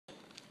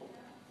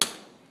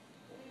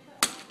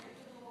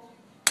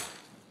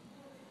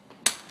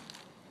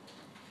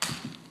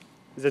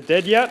Is it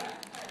dead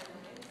yet?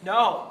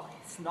 No,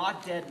 it's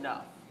not dead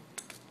enough.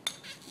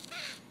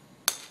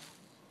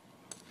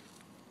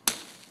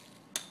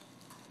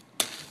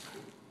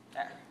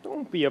 There.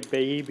 Don't be a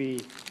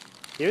baby.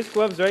 Here's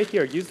gloves right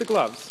here. Use the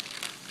gloves.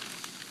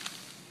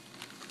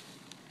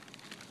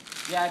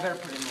 Yeah, I better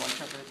put it in one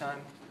chunk at a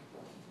time.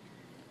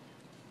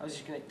 I was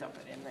just going to dump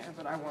it in there,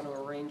 but I want to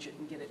arrange it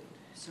and get it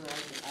so that I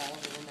get all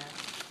of it in there.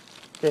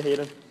 Okay,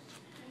 Hayden.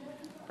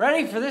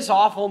 Ready for this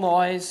awful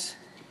noise.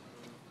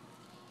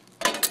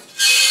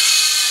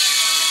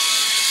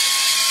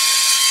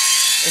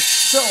 It's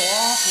so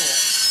awful.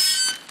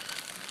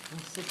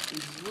 This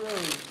is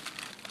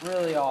really,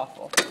 really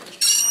awful.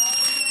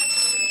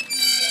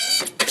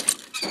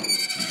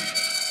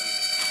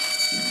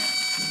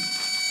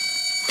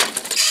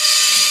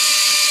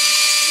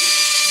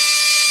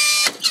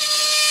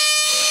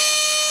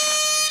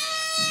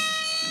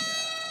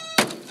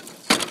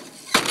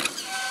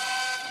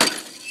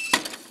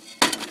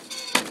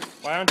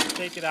 Why don't you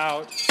take it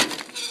out?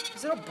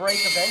 Because it'll break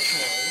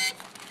eventually.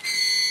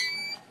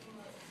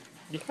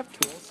 You have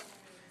tools.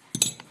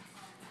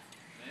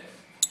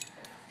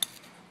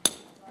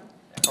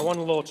 I want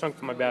a little chunk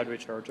of my battery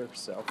charger,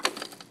 so.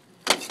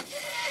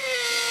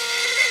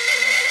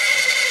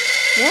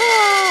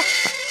 Ah!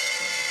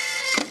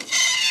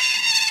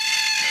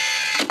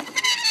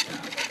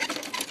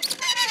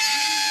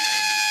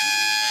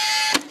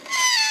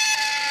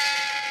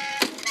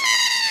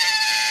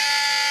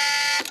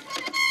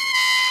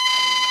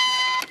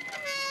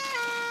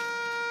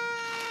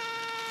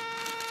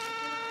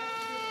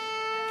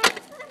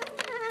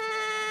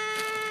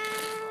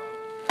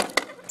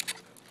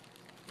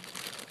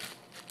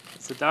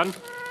 Is it done?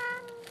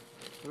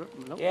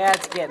 Nope. Yeah,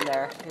 it's getting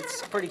there.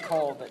 It's pretty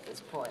cold at this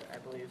point, I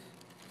believe.